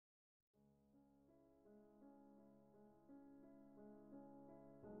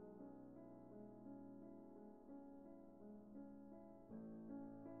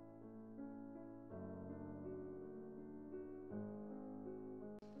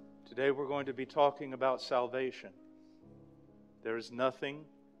Today we're going to be talking about salvation. There is nothing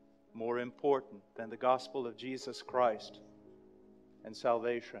more important than the gospel of Jesus Christ and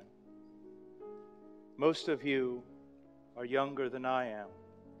salvation. Most of you are younger than I am,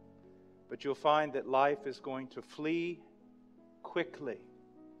 but you'll find that life is going to flee quickly,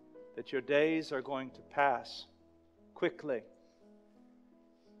 that your days are going to pass quickly,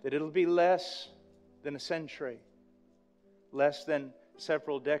 that it'll be less than a century, less than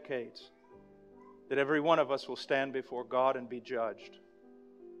several decades, that every one of us will stand before God and be judged.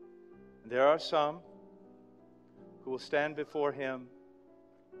 There are some who will stand before Him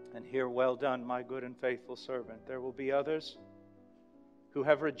and hear, "Well done, my good and faithful servant." There will be others who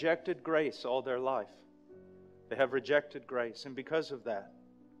have rejected grace all their life. They have rejected grace, and because of that,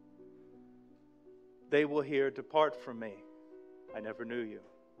 they will hear, "Depart from me, I never knew you."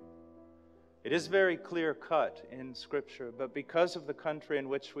 It is very clear-cut in Scripture, but because of the country in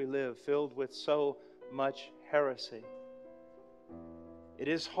which we live, filled with so much heresy, it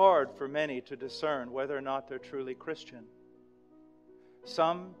is hard for many to discern whether or not they're truly Christian.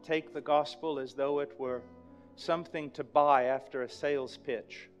 Some take the gospel as though it were something to buy after a sales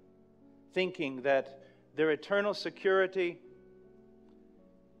pitch, thinking that their eternal security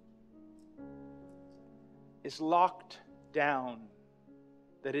is locked down,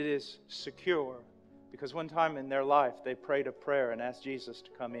 that it is secure, because one time in their life they prayed a prayer and asked Jesus to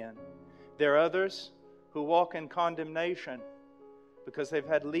come in. There are others who walk in condemnation because they've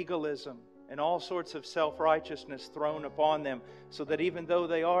had legalism and all sorts of self-righteousness thrown upon them, so that even though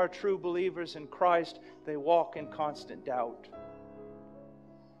they are true believers in Christ, they walk in constant doubt.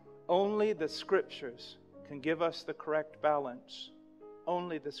 Only the Scriptures can give us the correct balance.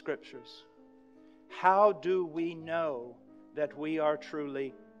 Only the Scriptures. How do we know that we are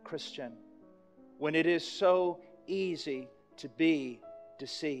truly Christian when it is so easy to be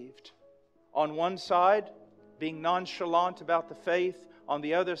deceived? On one side, being nonchalant about the faith. On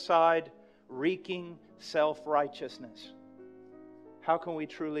the other side, wreaking self-righteousness. How can we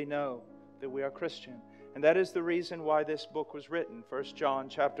truly know that we are Christian? And that is the reason why this book was written. 1 John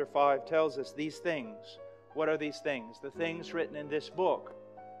chapter 5 tells us these things. What are these things? The things written in this book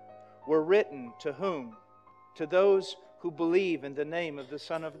were written to whom? To those who believe in the name of the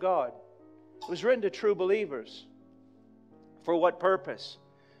Son of God. It was written to true believers. For what purpose?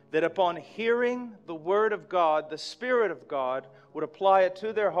 That upon hearing the Word of God, the Spirit of God would apply it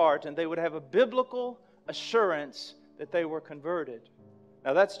to their heart, and they would have a biblical assurance that they were converted.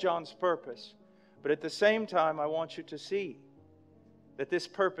 Now that's John's purpose. But at the same time, I want you to see that this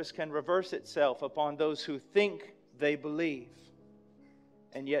purpose can reverse itself upon those who think they believe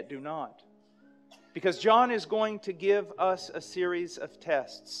and yet do not. Because John is going to give us a series of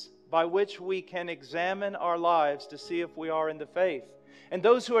tests by which we can examine our lives to see if we are in the faith. And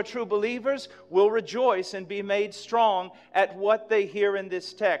those who are true believers will rejoice and be made strong at what they hear in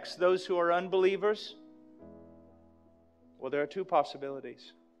this text. Those who are unbelievers, well, there are two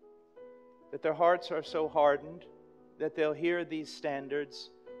possibilities. That their hearts are so hardened that they'll hear these standards,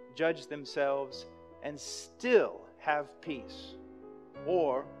 judge themselves, and still have peace.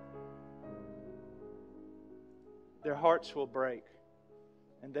 Or their hearts will break,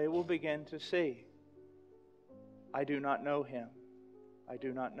 and they will begin to see, "I do not know Him. I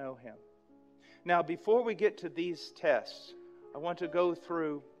do not know Him." Now, before we get to these tests, I want to go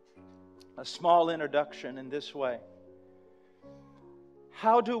through a small introduction in this way.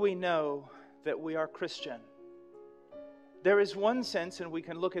 How do we know that we are Christian? There is one sense, and we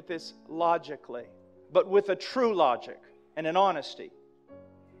can look at this logically, but with a true logic and an honesty.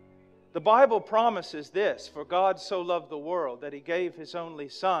 The Bible promises this: "For God so loved the world that He gave His only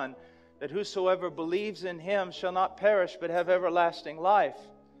Son, that whosoever believes in Him shall not perish but have everlasting life."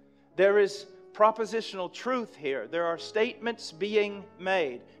 There is propositional truth here. There are statements being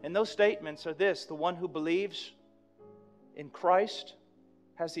made. And those statements are this: the one who believes in Christ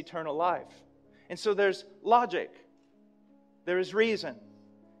has eternal life. And so there's logic. There is reason.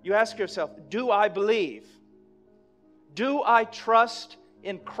 You ask yourself, do I believe? Do I trust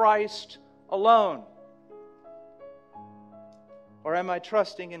in Christ alone? Or am I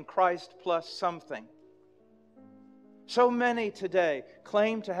trusting in Christ plus something? So many today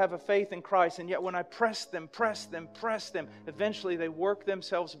claim to have a faith in Christ, and yet when I press them, eventually they work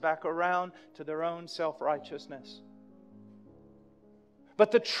themselves back around to their own self-righteousness. But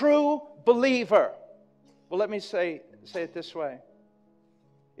the true believer, well, let me say it this way.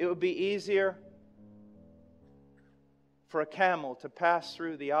 It would be easier for a camel to pass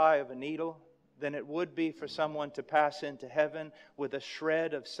through the eye of a needle than it would be for someone to pass into heaven with a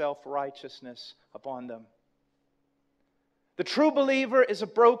shred of self-righteousness upon them. The true believer is a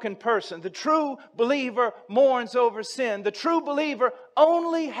broken person. The true believer mourns over sin. The true believer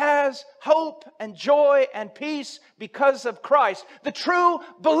only has hope and joy and peace because of Christ. The true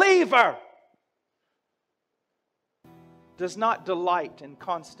believer does not delight in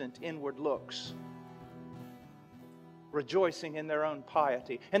constant inward looks, rejoicing in their own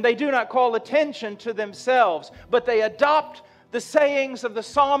piety. And they do not call attention to themselves, but they adopt the sayings of the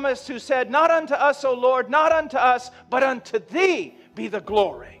psalmist who said, "Not unto us, O Lord, not unto us, but unto Thee be the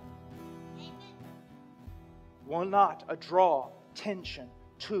glory." Amen. Will not draw attention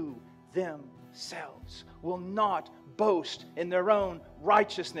to themselves. Will not boast in their own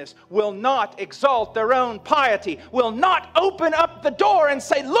righteousness. Will not exalt their own piety. Will not open up the door and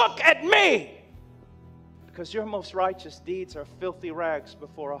say, "Look at me." Because your most righteous deeds are filthy rags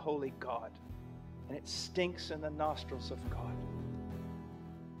before a holy God. And it stinks in the nostrils of God.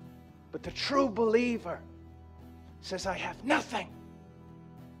 But the true believer says, "I have nothing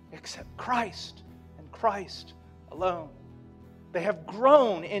except Christ and Christ alone." They have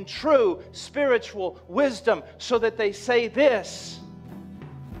grown in true spiritual wisdom so that they say this: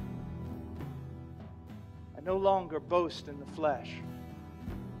 "I no longer boast in the flesh,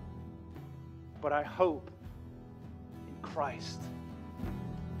 but I hope in Christ."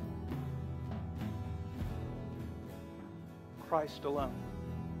 Christ alone.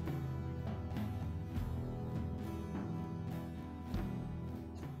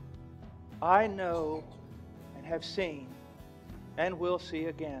 I know and have seen and will see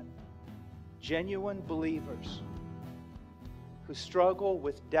again genuine believers who struggle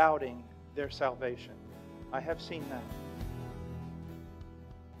with doubting their salvation. I have seen that.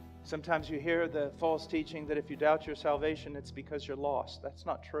 Sometimes you hear the false teaching that if you doubt your salvation, it's because you're lost. That's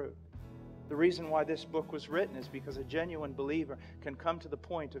not true. The reason why this book was written is because a genuine believer can come to the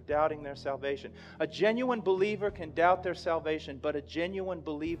point of doubting their salvation. A genuine believer can doubt their salvation, but a genuine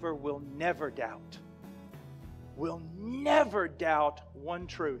believer will never doubt. Will never doubt one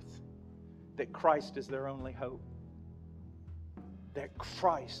truth: that Christ is their only hope. That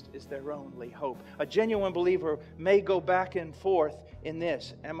Christ is their only hope. A genuine believer may go back and forth in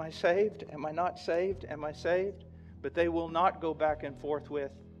this: am I saved? Am I not saved? Am I saved? But they will not go back and forth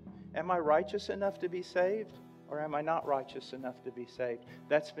with, am I righteous enough to be saved? Or am I not righteous enough to be saved?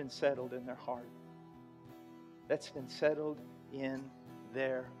 That's been settled in their heart. That's been settled in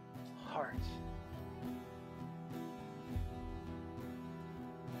their hearts.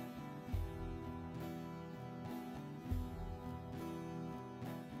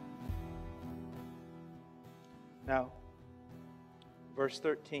 Now, verse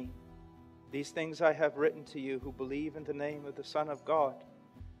 13. These things I have written to you who believe in the name of the Son of God,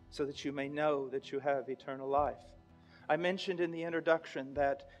 so that you may know that you have eternal life. I mentioned in the introduction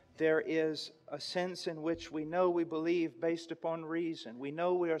that there is a sense in which we know we believe based upon reason. We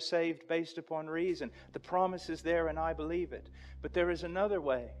know we are saved based upon reason. The promise is there and I believe it. But there is another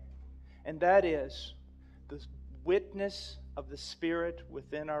way, and that is the witness of the Spirit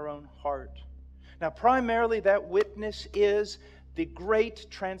within our own heart. Now, primarily that witness is the great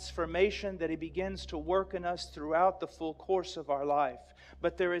transformation that He begins to work in us throughout the full course of our life.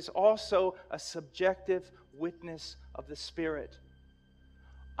 But there is also a subjective witness of the Spirit.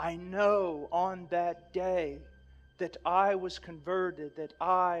 I know on that day that I was converted, that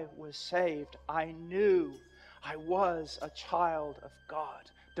I was saved. I knew I was a child of God.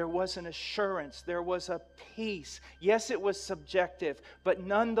 There was an assurance. There was a peace. Yes, it was subjective, but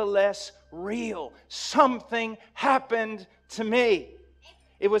nonetheless real. Something happened to me.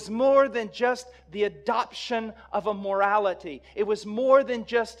 It was more than just the adoption of a morality. It was more than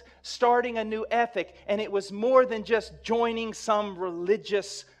just starting a new ethic. And it was more than just joining some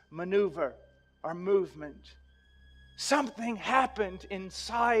religious maneuver or movement. Something happened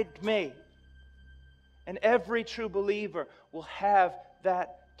inside me. And every true believer will have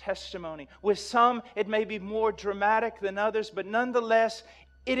that testimony. With some, it may be more dramatic than others, but nonetheless,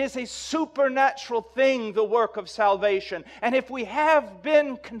 it is a supernatural thing, the work of salvation. And if we have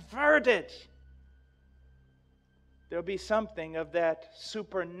been converted, there'll be something of that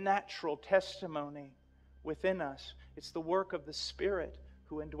supernatural testimony within us. It's the work of the Spirit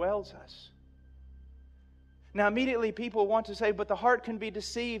who indwells us. Now, immediately people want to say, but the heart can be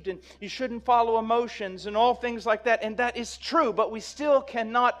deceived and you shouldn't follow emotions and all things like that. And that is true, but we still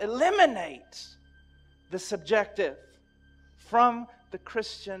cannot eliminate the subjective from the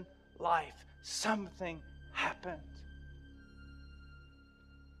Christian life. Something happened.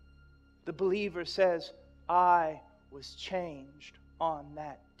 The believer says, I was changed on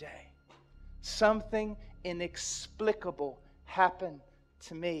that day. Something inexplicable happened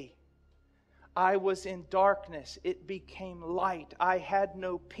to me. I was in darkness. It became light. I had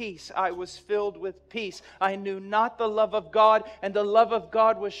no peace. I was filled with peace. I knew not the love of God, and the love of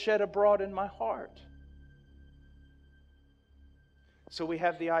God was shed abroad in my heart. So we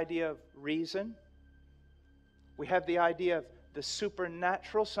have the idea of reason. We have the idea of the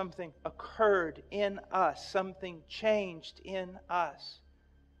supernatural. Something occurred in us. Something changed in us.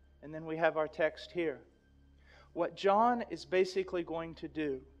 And then we have our text here. What John is basically going to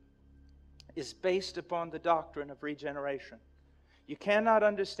do is based upon the doctrine of regeneration. You cannot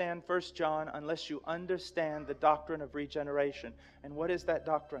understand 1 John unless you understand the doctrine of regeneration. And what is that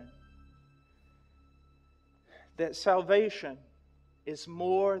doctrine? That salvation is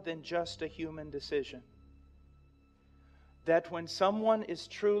more than just a human decision. That when someone is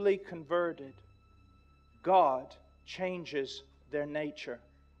truly converted, God changes their nature.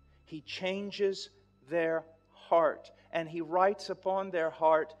 He changes their heart. And He writes upon their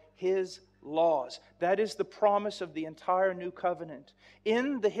heart His laws. That is the promise of the entire New Covenant.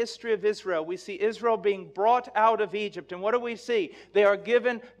 In the history of Israel, we see Israel being brought out of Egypt. And what do we see? They are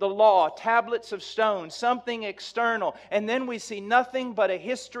given the law, tablets of stone, something external. And then we see nothing but a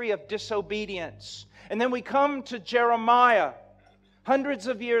history of disobedience. And then we come to Jeremiah, hundreds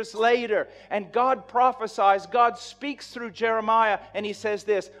of years later, and God prophesies, God speaks through Jeremiah, and He says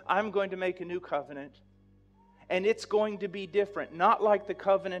this, I'm going to make a new covenant. And it's going to be different. Not like the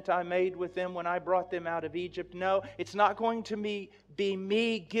covenant I made with them when I brought them out of Egypt. No, it's not going to be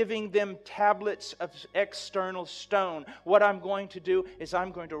me giving them tablets of external stone. What I'm going to do is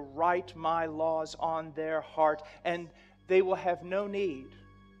I'm going to write my laws on their heart. And they will have no need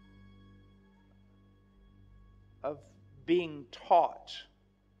of being taught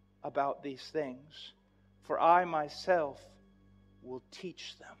about these things. For I myself will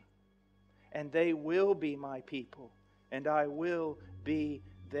teach them. And they will be my people, and I will be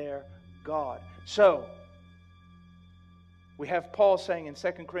their God. So, we have Paul saying in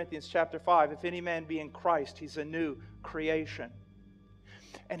 2 Corinthians chapter 5, if any man be in Christ, he's a new creation.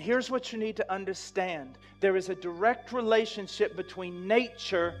 And here's what you need to understand. There is a direct relationship between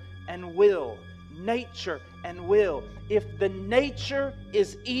nature and will. Nature and will. If the nature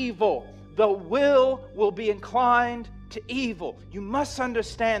is evil, the will be inclined to evil. You must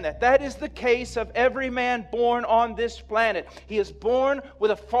understand that. That is the case of every man born on this planet. He is born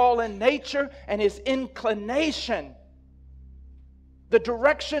with a fallen nature, and his inclination, the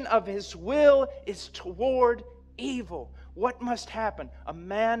direction of his will, is toward evil. What must happen? A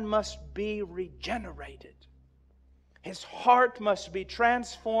man must be regenerated. His heart must be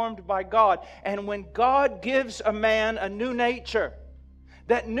transformed by God. And when God gives a man a new nature,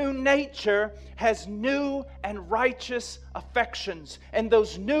 that new nature has new and righteous affections. And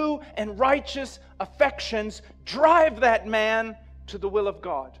those new and righteous affections drive that man to the will of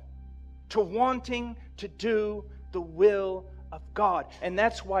God, to wanting to do the will of God. And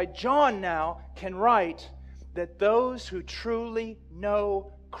that's why John now can write that those who truly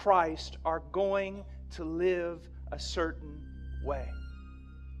know Christ are going to live a certain way.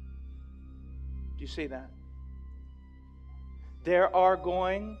 Do you see that? There is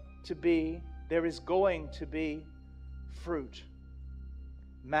going to be fruit.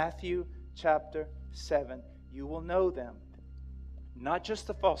 Matthew chapter 7. You will know them. Not just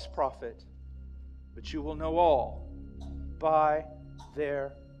the false prophet, but you will know all by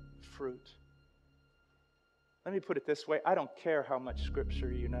their fruit. Let me put it this way. I don't care how much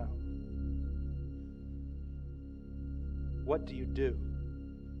Scripture you know. What do you do?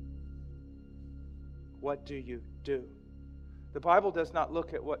 What do you do? The Bible does not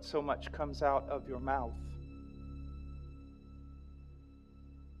look at what so much comes out of your mouth.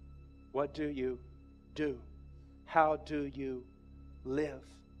 What do you do? How do you live?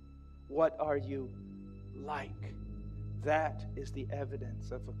 What are you like? That is the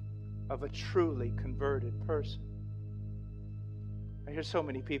evidence of a truly converted person. I hear so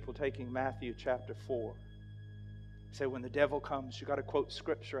many people taking Matthew chapter 4. Say when the devil comes, you got to quote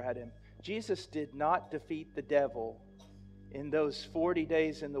Scripture at him. Jesus did not defeat the devil in those 40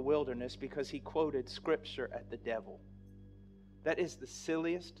 days in the wilderness because He quoted Scripture at the devil. That is the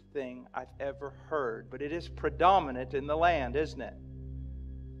silliest thing I've ever heard, but it is predominant in the land, isn't it?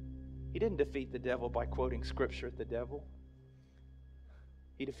 He didn't defeat the devil by quoting Scripture at the devil.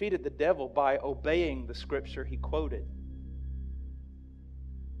 He defeated the devil by obeying the Scripture He quoted.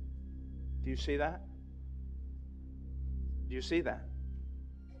 Do you see that? Do you see that?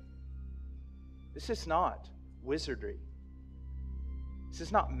 This is not wizardry. This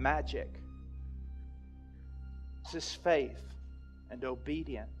is not magic. This is faith and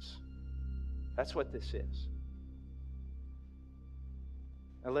obedience. That's what this is.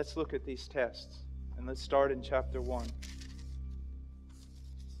 Now let's look at these tests. And let's start in chapter 1.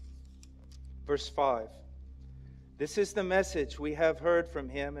 Verse 5. This is the message we have heard from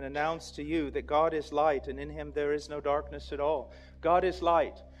Him and announced to you, that God is light, and in Him there is no darkness at all. God is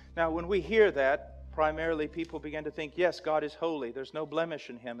light. Now when we hear that, primarily people begin to think, yes, God is holy. There's no blemish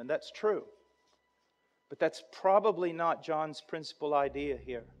in Him, and that's true. But that's probably not John's principal idea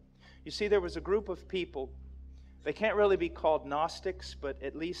here. You see, there was a group of people. They can't really be called Gnostics, but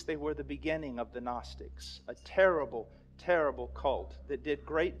at least they were the beginning of the Gnostics. A terrible, terrible cult that did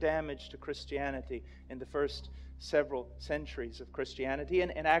great damage to Christianity in the first several centuries of Christianity,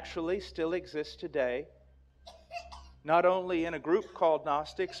 and actually still exists today. Not only in a group called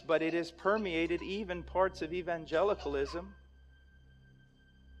Gnostics, but it has permeated even parts of evangelicalism.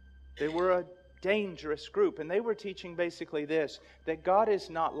 They were a dangerous group, and they were teaching basically this, that God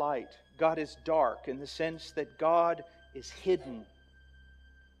is not light. God is dark, in the sense that God is hidden,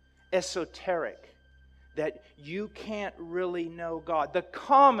 esoteric, that you can't really know God. The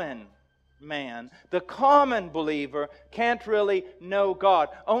common man, the common believer can't really know God.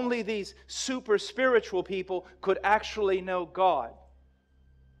 Only these super spiritual people could actually know God.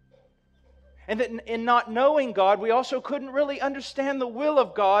 And that in not knowing God, we also couldn't really understand the will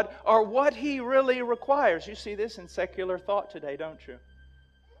of God or what He really requires. You see this in secular thought today, don't you?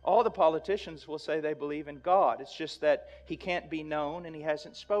 All the politicians will say they believe in God. It's just that He can't be known and He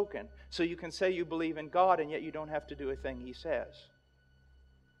hasn't spoken. So you can say you believe in God, and yet you don't have to do a thing He says.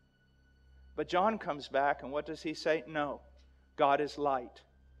 But John comes back, and what does he say? No, God is light.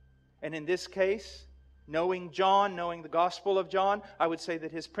 And in this case, knowing John, knowing the Gospel of John, I would say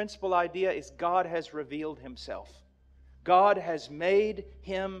that his principal idea is God has revealed Himself. God has made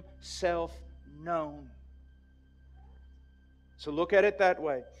Himself known. So look at it that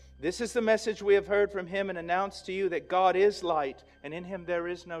way. This is the message we have heard from Him and announced to you, that God is light, and in Him there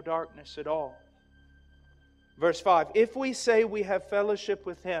is no darkness at all. Verse 5, if we say we have fellowship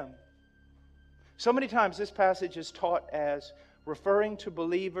with Him. So many times this passage is taught as referring to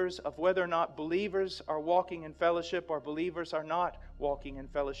believers, of whether or not believers are walking in fellowship or believers are not walking in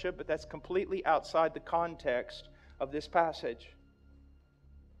fellowship, but that's completely outside the context of this passage.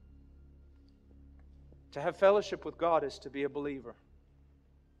 To have fellowship with God is to be a believer.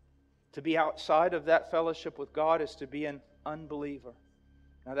 To be outside of that fellowship with God is to be an unbeliever.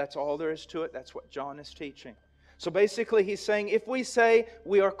 Now that's all there is to it. That's what John is teaching. So basically he's saying, if we say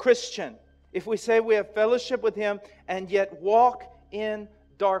we are Christian, if we say we have fellowship with Him and yet walk in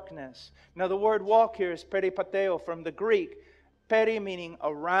darkness. Now the word walk here is peripateo from the Greek. Peri meaning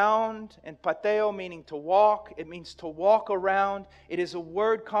around, and pateo meaning to walk. It means to walk around. It is a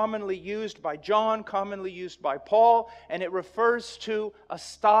word commonly used by John, commonly used by Paul, and it refers to a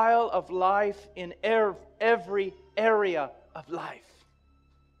style of life in every area of life.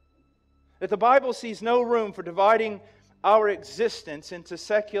 That the Bible sees no room for dividing our existence into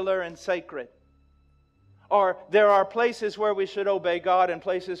secular and sacred. Or there are places where we should obey God and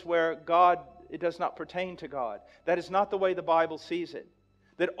places where it does not pertain to God. That is not the way the Bible sees it.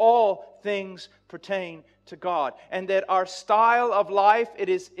 That all things pertain to God. And that our style of life,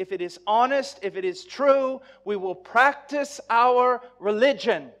 if it is honest, if it is true, we will practice our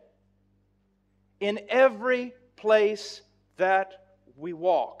religion in every place that we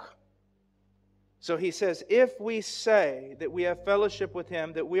walk. So he says, if we say that we have fellowship with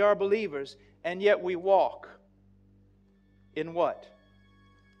Him, that we are believers, and yet we walk in what?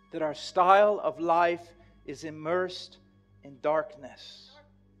 That our style of life is immersed in darkness.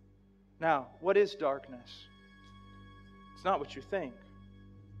 Now, what is darkness? It's not what you think.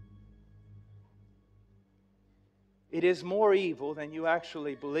 It is more evil than you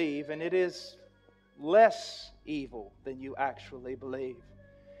actually believe, and it is less evil than you actually believe.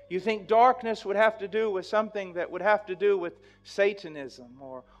 You think darkness would have to do with something that would have to do with Satanism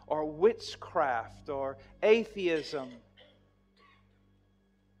or witchcraft or atheism.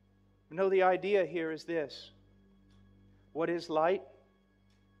 No, the idea here is this. What is light?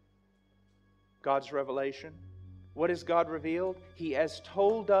 God's revelation. What has God revealed? He has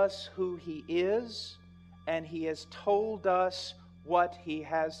told us who He is, and He has told us what He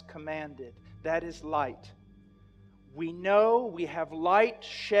has commanded. That is light. We know we have light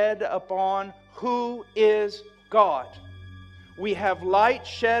shed upon who is God. We have light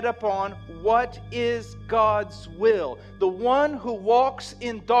shed upon what is God's will. The one who walks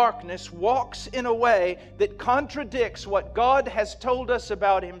in darkness walks in a way that contradicts what God has told us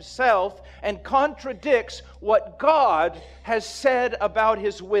about Himself and contradicts what God has said about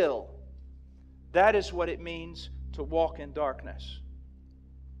His will. That is what it means to walk in darkness.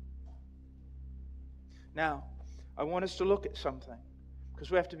 Now, I want us to look at something, Because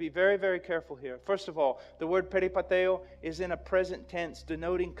we have to be very, very careful here. First of all, the word peripateo is in a present tense,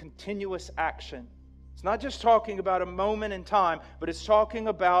 denoting continuous action. It's not just talking about a moment in time, but it's talking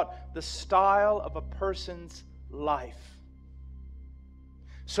about the style of a person's life.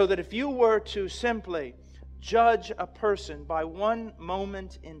 So that if you were to simply judge a person by one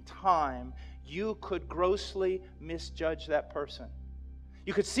moment in time, you could grossly misjudge that person.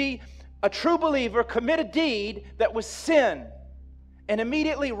 You could see a true believer commit a deed that was sin and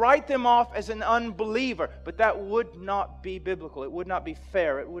immediately write them off as an unbeliever. But that would not be biblical. It would not be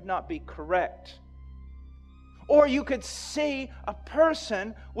fair. It would not be correct. Or you could see a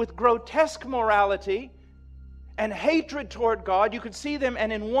person with grotesque morality and hatred toward God. You could see them,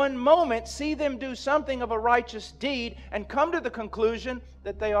 and in one moment see them do something of a righteous deed and come to the conclusion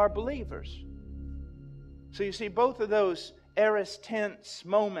that they are believers. So you see, both of those aorist tense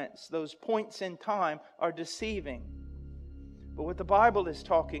moments, those points in time, are deceiving. But what the Bible is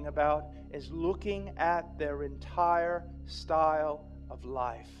talking about is looking at their entire style of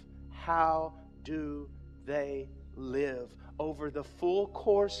life. How do they live over the full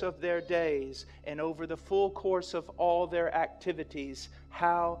course of their days and over the full course of all their activities?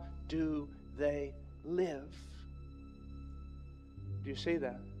 How do they live? Do you see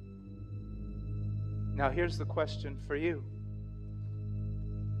that? Now here's the question for you.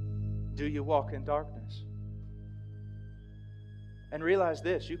 Do you walk in darkness? And realize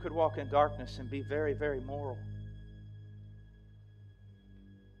this, you could walk in darkness and be very, very moral.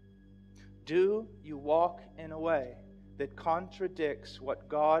 Do you walk in a way that contradicts what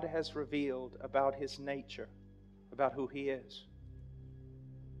God has revealed about His nature, about who He is?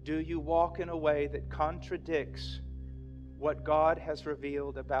 Do you walk in a way that contradicts what God has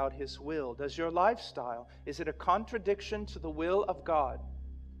revealed about His will? Does your lifestyle, is it a contradiction to the will of God?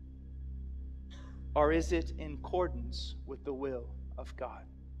 Or is it in accordance with the will of God?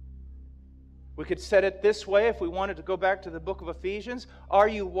 We could set it this way if we wanted to go back to the book of Ephesians. Are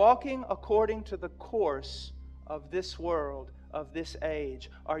you walking according to the course of this world, of this age?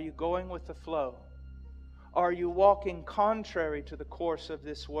 Are you going with the flow? Are you walking contrary to the course of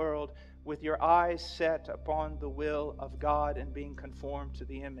this world with your eyes set upon the will of God and being conformed to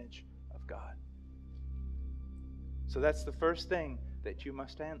the image of God? So that's the first thing that you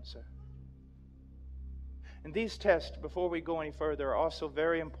must answer. And these tests, before we go any further, are also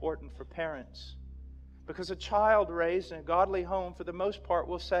very important for parents. Because a child raised in a godly home, for the most part,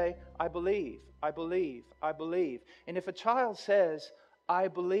 will say, I believe, I believe, I believe. And if a child says, I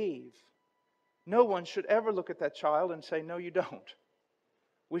believe, no one should ever look at that child and say, no, you don't.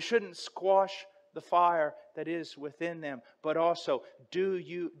 We shouldn't squash the fire that is within them. But also, do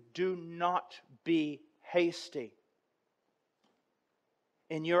not be hasty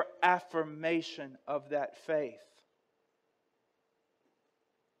in your affirmation of that faith.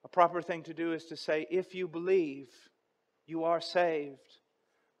 A proper thing to do is to say, if you believe, you are saved.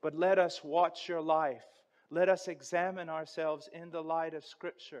 But let us watch your life. Let us examine ourselves in the light of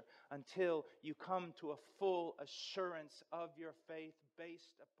Scripture until you come to a full assurance of your faith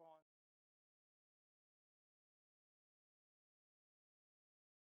based upon